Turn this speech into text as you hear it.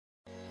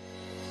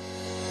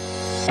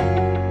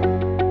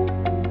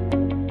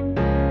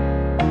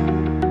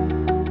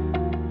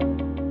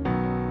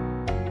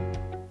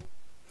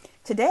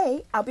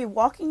Today, I'll be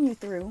walking you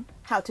through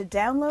how to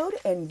download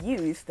and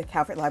use the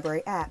Calvert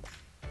Library app.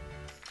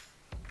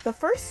 The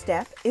first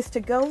step is to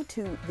go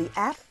to the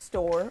App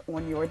Store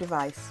on your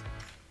device.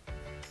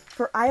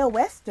 For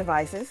iOS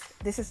devices,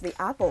 this is the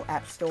Apple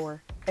App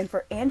Store, and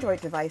for Android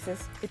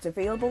devices, it's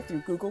available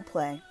through Google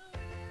Play.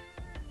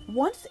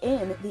 Once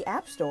in the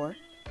App Store,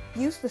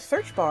 use the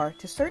search bar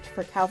to search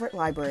for Calvert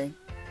Library.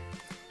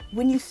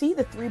 When you see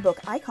the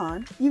 3-book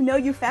icon, you know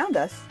you found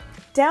us.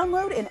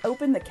 Download and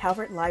open the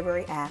Calvert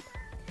Library app.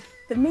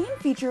 The main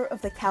feature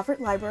of the Calvert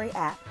Library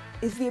app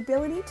is the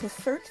ability to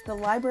search the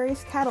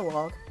library's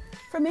catalog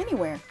from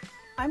anywhere.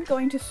 I'm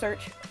going to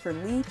search for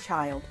Lee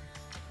Child.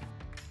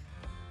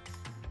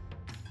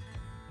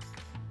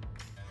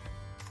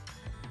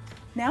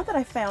 Now that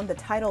I've found the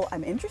title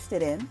I'm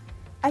interested in,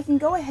 I can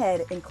go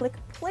ahead and click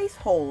Place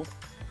Hold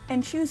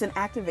and choose an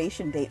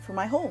activation date for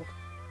my hold.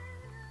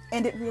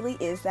 And it really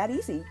is that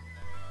easy.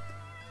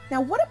 Now,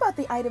 what about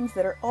the items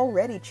that are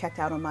already checked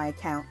out on my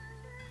account?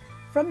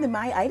 From the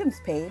My Items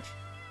page,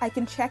 I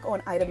can check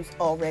on items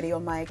already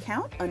on my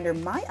account under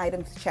My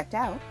Items Checked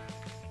Out.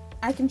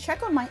 I can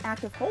check on my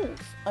active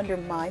holds under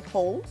My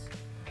Holds.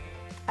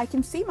 I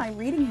can see my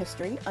reading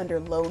history under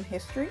Loan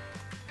History,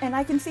 and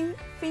I can see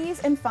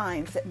fees and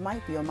fines that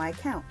might be on my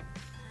account.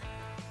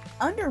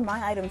 Under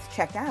My Items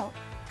Checked Out,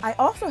 I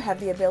also have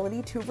the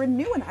ability to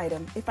renew an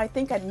item if I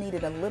think I'd need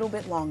it a little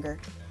bit longer.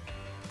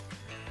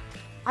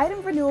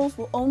 Item renewals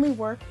will only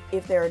work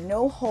if there are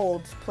no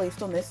holds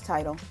placed on this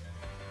title.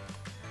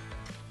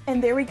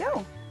 And there we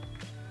go.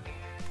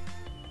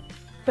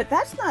 But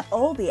that's not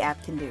all the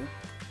app can do.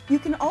 You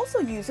can also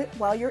use it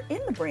while you're in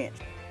the branch.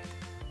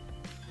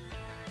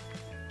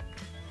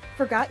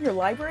 Forgot your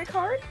library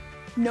card?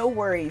 No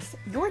worries,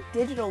 your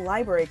digital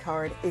library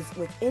card is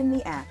within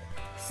the app.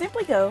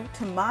 Simply go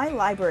to My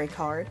Library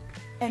Card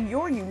and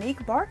your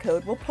unique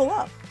barcode will pull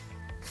up.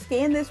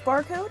 Scan this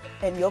barcode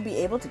and you'll be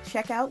able to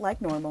check out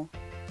like normal.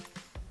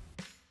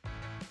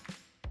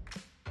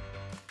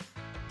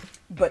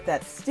 But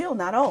that's still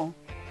not all.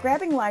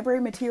 Grabbing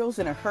library materials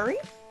in a hurry?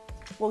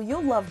 Well,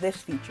 you'll love this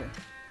feature.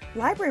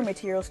 Library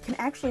materials can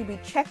actually be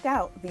checked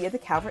out via the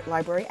Calvert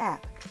Library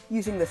app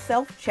using the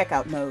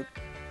self-checkout mode.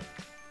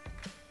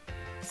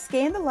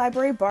 Scan the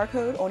library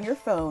barcode on your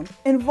phone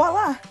and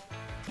voila!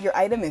 Your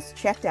item is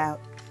checked out.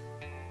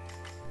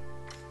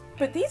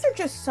 But these are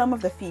just some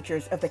of the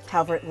features of the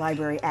Calvert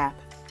Library app.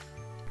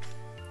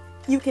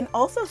 You can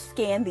also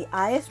scan the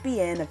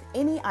ISBN of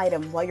any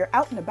item while you're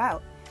out and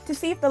about to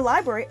see if the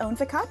library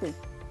owns a copy.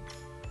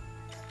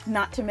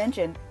 Not to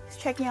mention,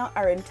 checking out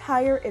our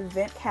entire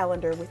event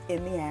calendar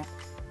within the app.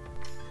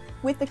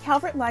 With the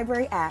Calvert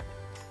Library app,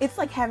 it's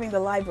like having the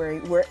library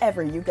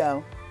wherever you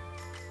go.